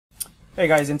Hey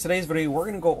guys, in today's video we're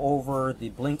going to go over the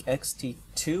Blink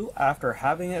XT2 after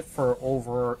having it for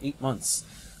over 8 months.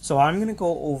 So I'm going to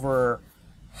go over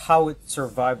how it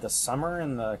survived the summer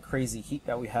and the crazy heat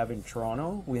that we have in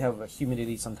Toronto. We have a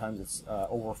humidity, sometimes it's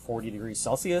over 40 degrees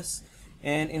Celsius,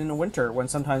 and in the winter when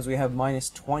sometimes we have minus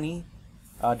 20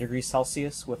 degrees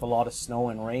Celsius with a lot of snow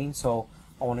and rain. So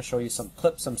I want to show you some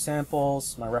clips, some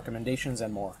samples, my recommendations,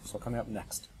 and more. So coming up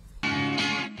next.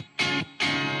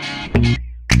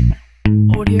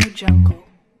 Audio Jungle.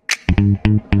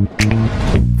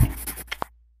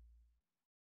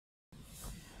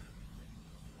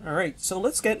 Alright, so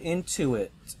let's get into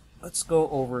it. Let's go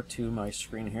over to my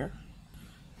screen here.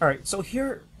 Alright, so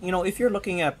here, if you're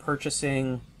looking at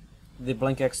purchasing the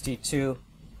Blink XT2,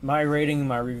 my rating,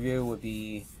 my review would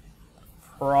be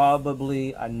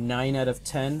probably a 9 out of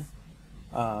 10.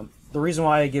 The reason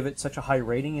why I give it such a high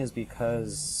rating is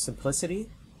because simplicity.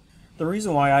 The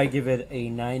reason why I give it a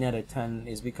 9 out of 10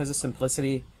 is because of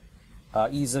simplicity,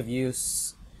 ease of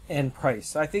use, and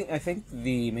price. I think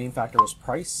the main factor was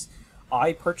price.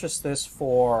 I purchased this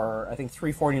for, I think,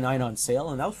 $349 on sale,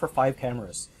 and that was for 5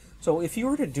 cameras. So if you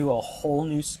were to do a whole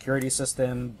new security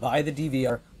system, buy the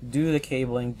DVR, do the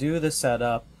cabling, do the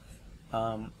setup,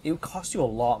 it would cost you a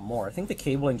lot more. I think the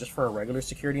cabling just for a regular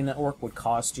security network would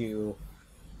cost you,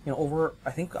 over,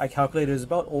 I think I calculated it was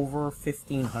about over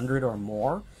 $1,500 or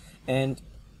more. And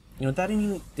that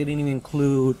didn't even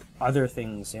include other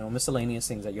things, miscellaneous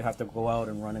things that you have to go out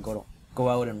and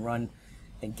run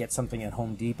and get something at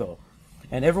Home Depot.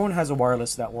 And everyone has a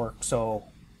wireless network, so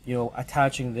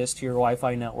attaching this to your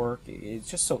Wi-Fi network, it's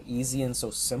just so easy and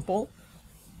so simple.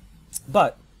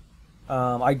 But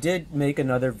I did make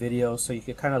another video, so you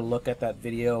could kind of look at that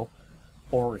video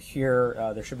over here.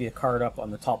 There should be a card up on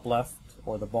the top left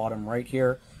or the bottom right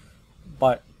here.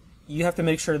 But you have to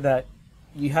make sure that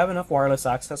you have enough wireless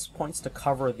access points to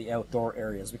cover the outdoor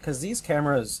areas, because these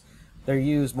cameras, they're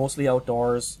used mostly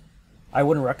outdoors. I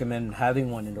wouldn't recommend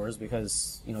having one indoors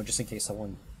because, just in case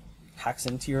someone hacks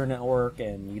into your network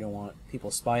and you don't want people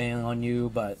spying on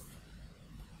you. But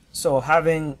so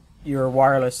having your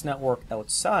wireless network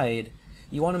outside,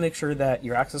 you want to make sure that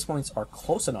your access points are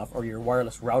close enough, or your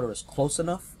wireless router is close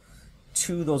enough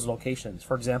to those locations.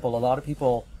 For example, a lot of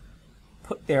people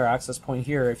put their access point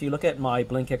here. If you look at my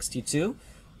Blink XT2,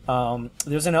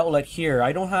 there's an outlet here.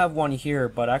 I don't have one here,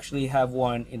 but I actually have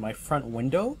one in my front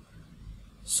window.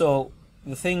 So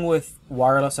the thing with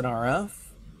wireless and RF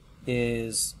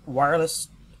is wireless,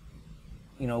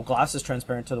 glass is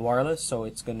transparent to the wireless, so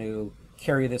it's going to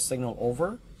carry this signal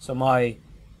over. So my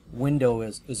window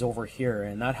is over here,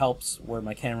 and that helps where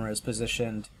my camera is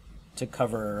positioned to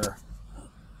cover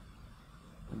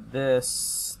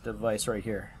this device right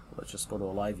here. Let's just go to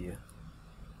a live view.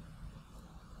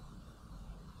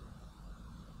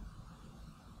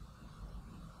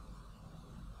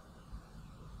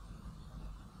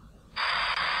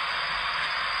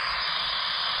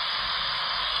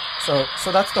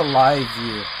 So that's the live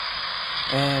view,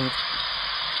 and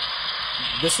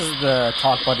this is the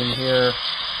talk button here,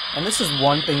 and this is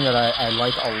one thing that I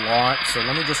like a lot. So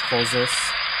let me just close this.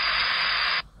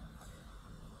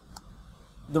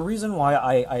 The reason why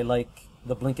I like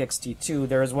the Blink XT2,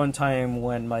 there was one time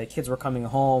when my kids were coming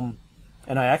home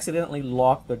and I accidentally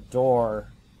locked the door,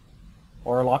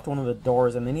 or locked one of the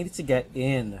doors, and they needed to get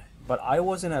in, but I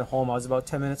wasn't at home. I was about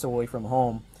 10 minutes away from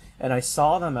home, and I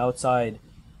saw them outside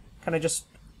kind of just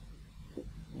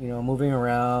moving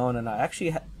around, and I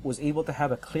actually was able to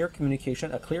have a clear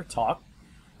communication, a clear talk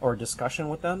or discussion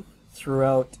with them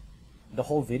throughout the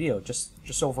whole video, just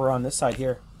over on this side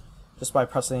here, just by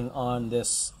pressing on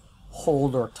this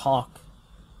hold or talk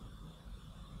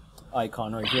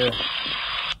icon right here.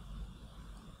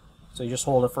 So you just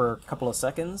hold it for a couple of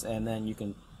seconds and then you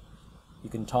can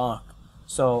talk.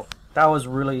 So that was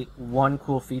really one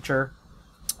cool feature.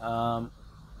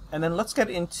 And then let's get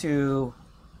into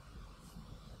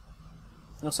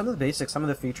some of the basics, some of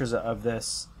the features of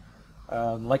this.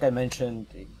 Like I mentioned,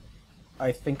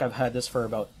 I think I've had this for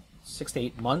about 6 to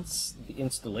 8 months. The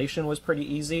installation was pretty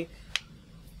easy.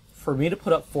 For me to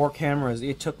put up 4 cameras,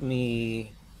 it took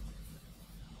me,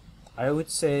 I would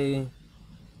say,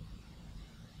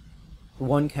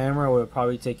 one camera would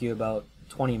probably take you about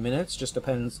 20 minutes. Just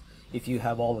depends if you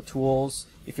have all the tools.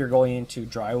 If you're going into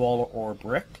drywall or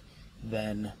brick,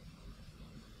 then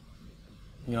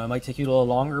it might take you a little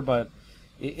longer, but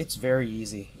it's very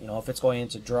easy. If it's going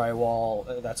into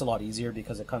drywall, that's a lot easier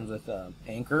because it comes with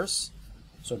anchors,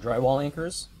 so drywall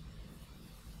anchors.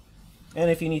 And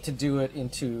if you need to do it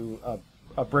into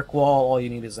a brick wall, all you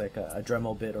need is like a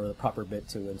Dremel bit or the proper bit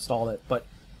to install it. But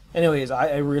anyways,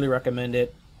 I really recommend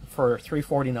it. for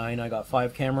 $349, I got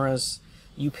 5 cameras.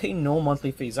 You pay no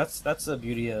monthly fees. That's the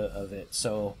beauty of it.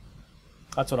 So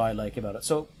that's what I like about it.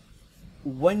 So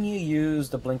when you use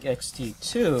the Blink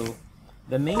XT2,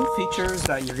 the main features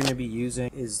that you're going to be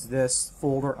using is this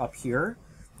folder up here.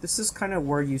 This is kind of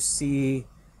where you see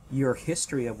your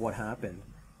history of what happened.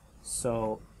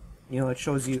 So, you know, it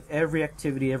shows you every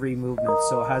activity, every movement.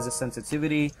 So it has a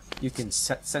sensitivity. You can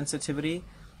set sensitivity.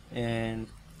 And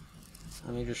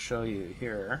let me just show you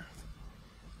here.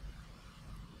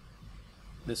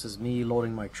 This is me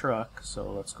loading my truck.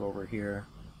 So let's go over here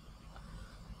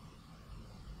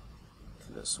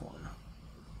to this one.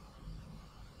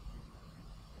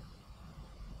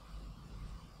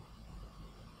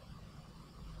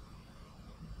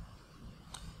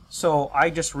 So I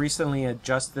just recently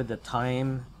adjusted the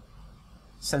time,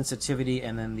 sensitivity,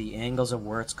 and then the angles of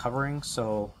where it's covering.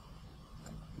 So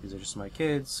these are just my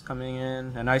kids coming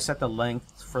in, and I set the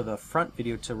length for the front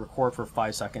video to record for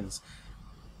 5 seconds.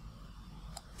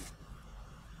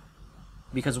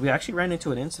 Because we actually ran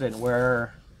into an incident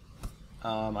where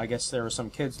I guess there were some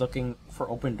kids looking for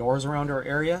open doors around our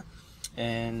area,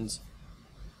 and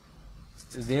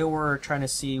they were trying to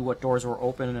see what doors were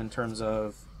open in terms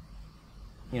of,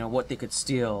 you know, what they could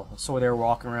steal. So they were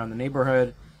walking around the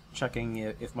neighborhood checking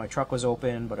if my truck was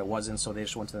open, but it wasn't, so they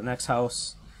just went to the next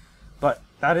house. But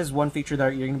that is one feature that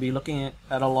you're going to be looking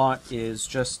at a lot, is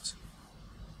just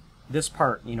this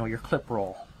part, you know, your clip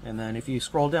roll. And then if you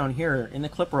scroll down here in the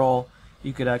clip roll,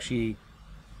 you could actually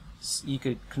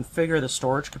configure the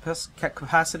storage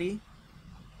capacity.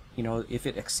 You know, if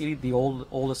it exceeded the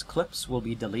oldest clips, will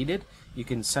be deleted. You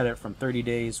can set it from 30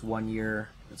 days, 1 year,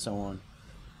 and so on.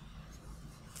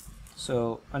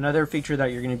 So another feature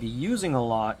that you're going to be using a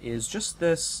lot is just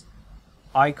this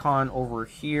icon over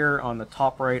here on the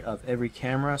top right of every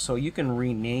camera. So you can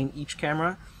rename each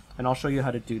camera, and I'll show you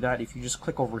how to do that. If you just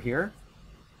click over here,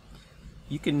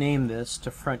 you can name this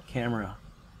to front camera.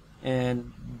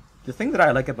 And the thing that I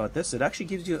like about this, it actually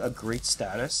gives you a great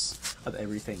status of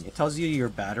everything. It tells you your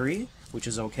battery, which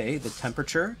is okay, the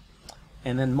temperature,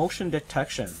 and then motion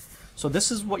detection. So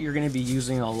this is what you're going to be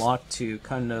using a lot to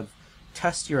kind of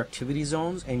test your activity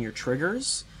zones and your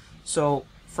triggers. So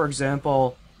for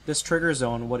example, this trigger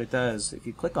zone, what it does, if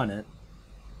you click on it,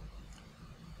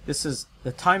 this is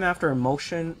the time after a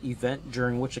motion event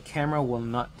during which a camera will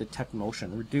not detect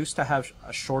motion, reduced to have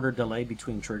a shorter delay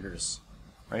between triggers,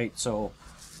 right? So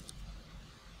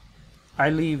I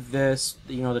leave this,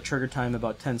 you know, the trigger time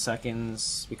about 10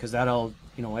 seconds, because that'll,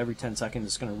 you know, every 10 seconds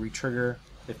it's going to re-trigger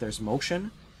if there's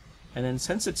motion. And then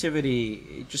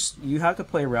sensitivity, you have to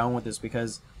play around with this,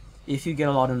 because if you get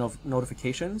a lot of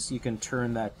notifications, you can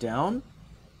turn that down.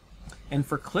 And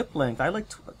for clip length, I like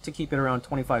to keep it around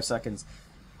 25 seconds.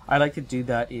 I like to do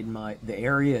that in the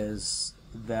areas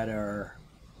that are,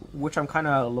 which I'm kind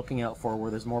of looking out for, where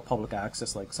there's more public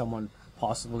access, like someone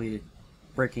possibly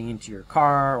breaking into your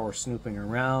car or snooping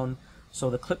around. So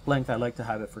the clip length, I like to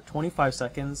have it for 25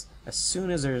 seconds as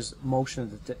soon as there's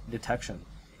motion detection.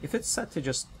 If it's set to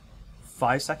just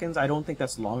 5 seconds, I don't think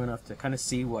that's long enough to kind of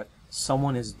see what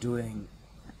someone is doing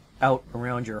out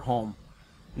around your home.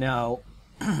 Now,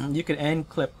 you can end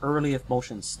clip early if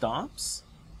motion stops.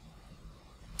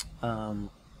 I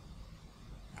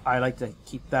like to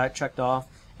keep that checked off.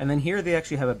 And then here they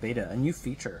actually have a beta, a new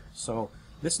feature. So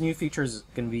this new feature is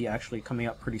going to be actually coming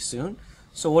up pretty soon.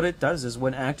 So what it does is,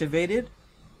 when activated,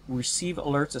 receive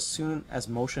alerts as soon as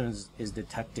motion is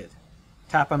detected.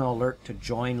 Tap on an alert to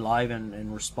join live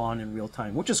and respond in real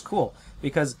time, which is cool,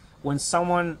 because when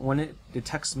it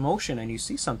detects motion and you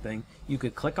see something, you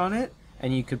could click on it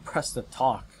and you could press the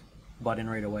talk button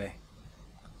right away.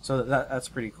 So that's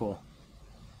pretty cool.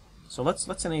 So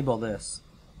let's enable this.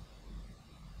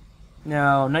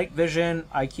 Now, night vision,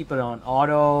 I keep it on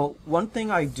auto. One thing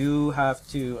I do have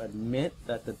to admit,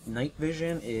 that the night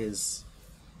vision is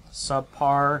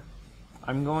subpar.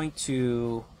 I'm going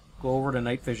to go over to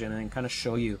night vision and kind of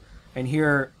show you. And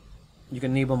here you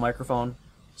can enable microphone,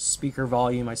 speaker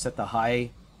volume, I set the high.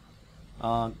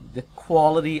 The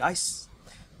quality,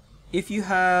 if you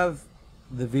have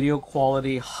the video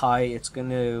quality high, it's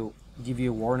going to give you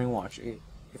a warning. Watch it.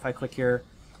 If I click here,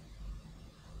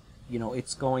 you know,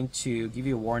 it's going to give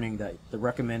you a warning that the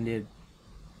recommended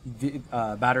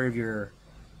battery of your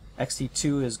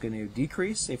XT2 is going to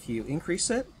decrease. If you increase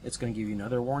it, it's going to give you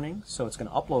another warning. So it's going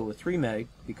to upload with 3 meg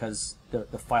because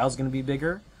the file is going to be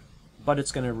bigger, but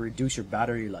it's going to reduce your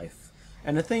battery life.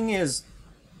 And the thing is,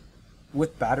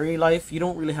 with battery life, you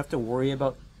don't really have to worry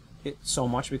about it so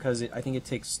much, because I think it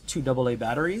takes 2 AA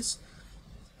batteries,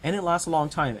 and it lasts a long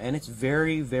time, and it's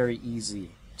very, very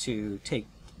easy to take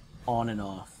on and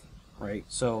off, right?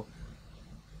 So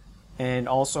And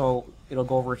also it'll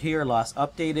go over here, last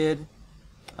updated,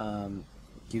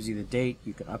 gives you the date.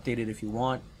 You can update it if you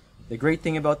want. The great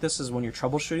thing about this is when you're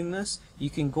troubleshooting this, you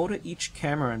can go to each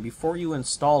camera, and before you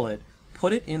install it,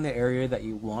 put it in the area that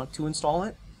you want to install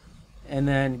it, and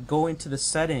then go into the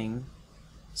settings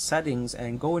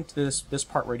and go into this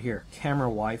part right here, camera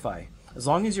Wi-Fi. As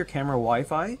long as your camera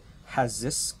Wi-Fi has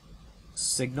this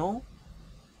signal,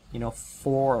 you know,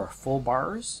 4 full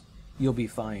bars, you'll be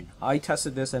fine. I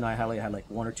tested this and I had like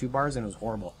 1 or 2 bars and it was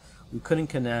horrible. We couldn't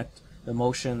connect, the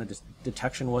motion, the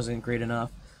detection wasn't great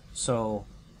enough, so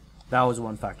that was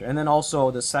one factor. And then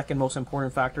also the second most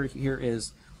important factor here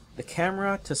is the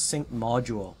camera to sync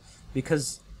module,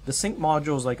 because the sync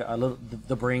module is like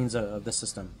the brains of the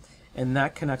system, and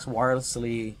that connects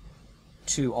wirelessly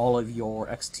to all of your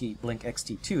Blink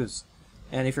XT2s.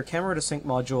 And if your camera to sync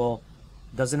module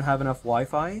doesn't have enough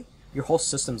Wi-Fi, your whole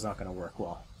system's not going to work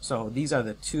well. So these are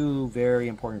the 2 very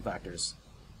important factors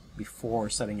before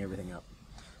setting everything up.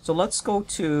 So let's click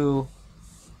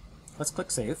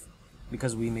save,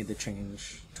 because we made the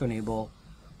change to enable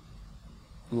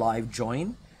live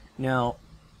join. Now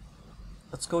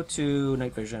let's go to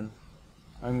night vision.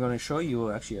 I'm going to show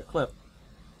you actually a clip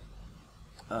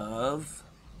of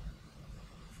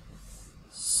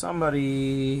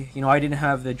somebody, you know, I didn't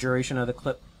have the duration of the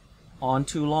clip on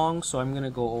too long, so I'm going to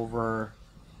go over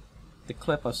the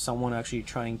clip of someone actually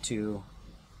trying to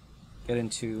get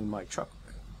into my truck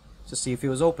to see if it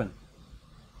was open.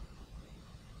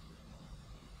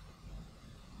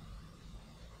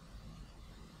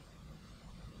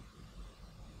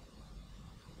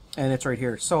 And it's right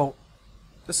here. So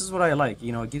this is what I like.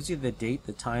 You know, it gives you the date,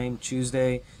 the time,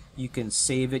 Tuesday. You can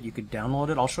save it, you could download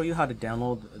it. I'll show you how to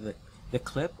download the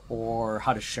clip or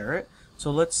how to share it. So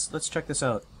let's check this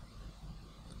out.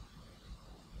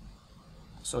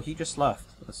 So he just left.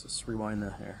 Let's just rewind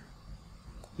that here.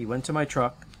 He went to my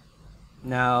truck.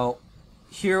 Now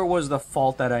here was the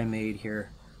fault that I made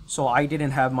here. So I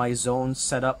didn't have my zone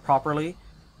set up properly.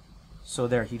 So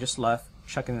there, he just left,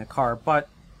 checking the car. But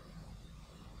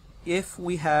if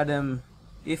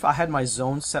I had my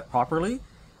zone set properly,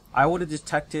 I would have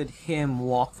detected him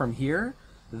walk from here,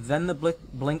 then the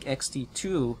Blink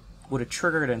XT2 would have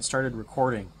triggered and started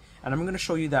recording. And I'm going to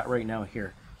show you that right now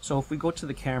here. So if we go to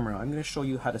the camera, I'm going to show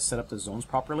you how to set up the zones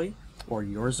properly, or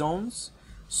your zones.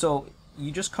 So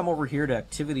you just come over here to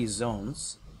activity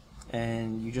zones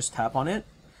and you just tap on it.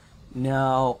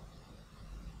 Now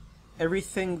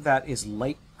everything that is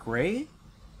light gray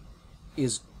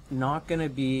is not going to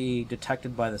be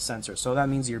detected by the sensor. So that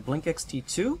means your Blink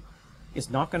XT2 is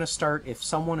not going to start if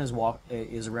someone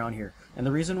is around here. And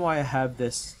the reason why I have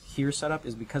this here set up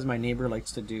is because my neighbor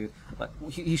likes to do,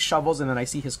 he shovels and then I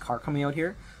see his car coming out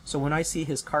here. So when I see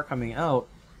his car coming out,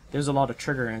 there's a lot of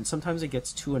trigger, and sometimes it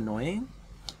gets too annoying.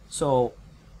 So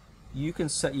you can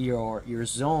set your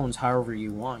zones however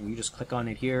you want. You just click on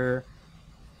it here,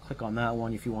 click on that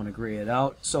one if you want to gray it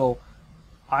out. So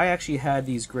I actually had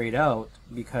these grayed out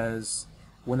because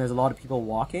when there's a lot of people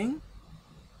walking,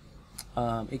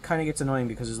 it kind of gets annoying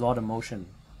because there's a lot of motion.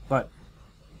 But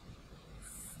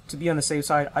to be on the safe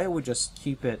side, I would just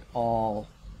keep it all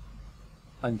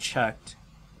unchecked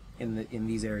in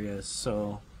these areas.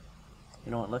 So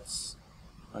you know what, let's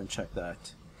uncheck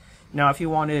that. Now if you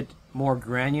wanted more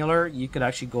granular, you could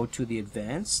actually go to the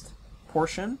advanced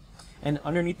portion, and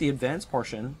underneath the advanced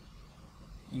portion,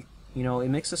 you know, it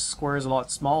makes the squares a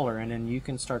lot smaller, and then you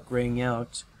can start graying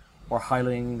out or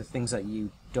highlighting the things that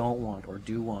you don't want or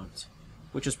do want,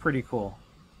 which is pretty cool.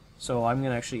 So I'm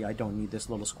gonna actually, I don't need this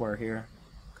little square here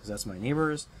because that's my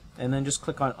neighbor's, and then just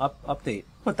click on update.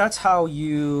 But that's how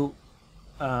you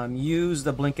use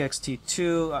the Blink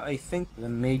XT2. I think the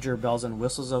major bells and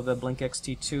whistles of the Blink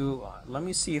XT2. Let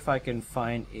me see if I can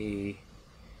find a.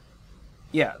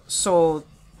 Yeah. So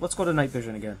let's go to night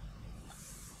vision again.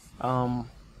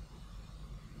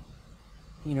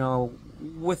 You know,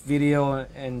 with video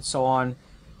and so on,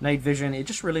 night vision, it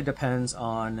just really depends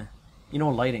on, you know,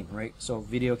 lighting, right? So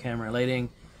video camera lighting,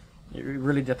 it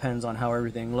really depends on how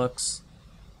everything looks.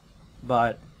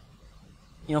 But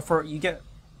you know, you get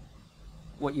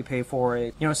what you pay for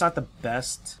it. You know, it's not the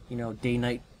best, you know,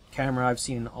 day-night camera. I've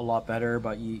seen a lot better,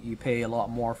 but you pay a lot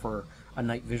more for a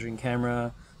night vision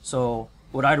camera. So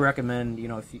what I'd recommend, you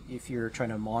know, if you're trying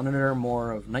to monitor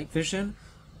more of night vision,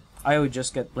 I would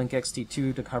just get Blink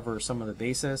XT2 to cover some of the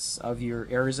basis of your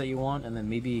areas that you want, and then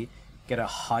maybe get a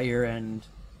higher end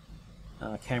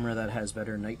camera that has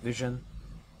better night vision.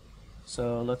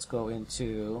 So let's go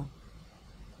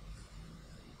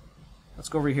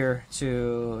over here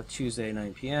to Tuesday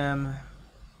 9 p.m.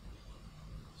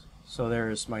 So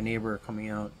there's my neighbor coming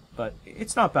out, but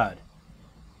it's not bad.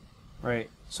 right?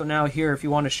 So now here, if you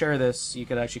want to share this, you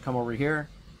could actually come over here,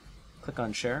 click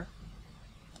on share.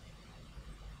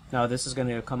 Now this is going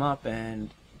to come up and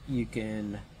you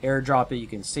can airdrop it, you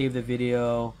can save the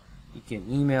video, you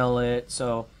can email it.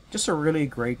 So just a really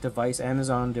great device.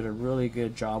 Amazon did a really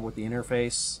good job with the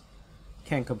interface.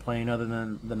 Can't complain other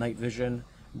than the night vision.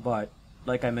 But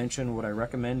like I mentioned, would I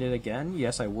recommend it again?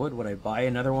 Yes, I would. Would I buy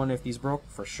another one if these broke?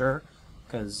 For sure,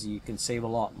 because you can save a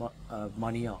lot of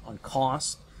money on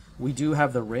cost. We do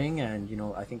have the Ring, and you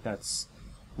know, I think that's,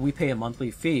 we pay a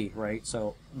monthly fee, right?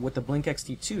 So with the Blink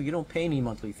XT2, you don't pay any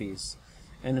monthly fees.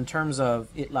 And in terms of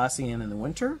it lasting in the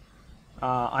winter,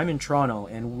 I'm in Toronto,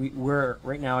 and we're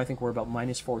right now, I think we're about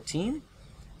 -14,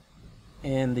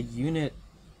 and the unit,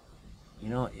 you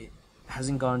know, it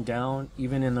hasn't gone down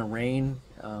even in the rain.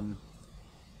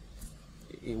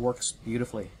 It works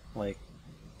beautifully, like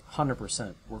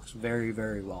 100%. Works very,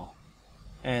 very well.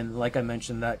 And like I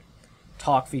mentioned, that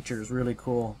talk feature is really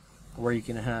cool, where you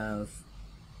can have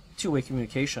two-way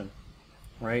communication,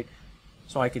 right?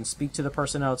 So I can speak to the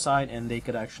person outside and they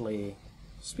could actually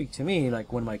speak to me.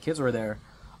 Like when my kids were there,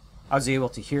 I was able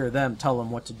to hear them, tell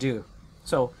them what to do.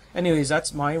 So anyways,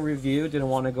 that's my review. Didn't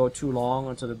want to go too long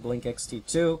onto the Blink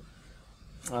XT2.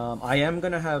 I am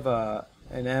going to have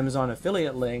an Amazon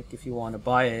affiliate link if you want to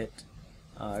buy it.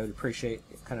 I would appreciate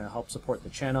it, kind of help support the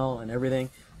channel and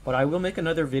everything. But I will make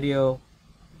another video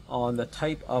on the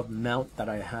type of mount that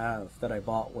I have, that I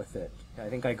bought with it. I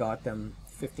think I got them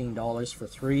 $15 for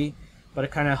 3, but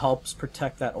it kind of helps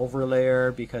protect that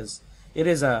overlayer, because it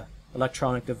is a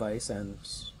electronic device, and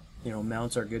you know,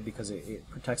 mounts are good because it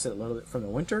protects it a little bit from the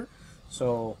winter.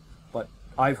 So, but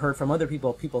I've heard from other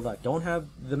people that don't have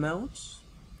the mounts,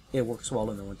 it works well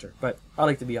in the winter. But I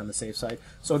like to be on the safe side.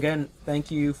 So again,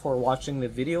 thank you for watching the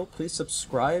video. Please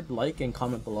subscribe, like, and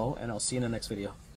comment below, and I'll see you in the next video.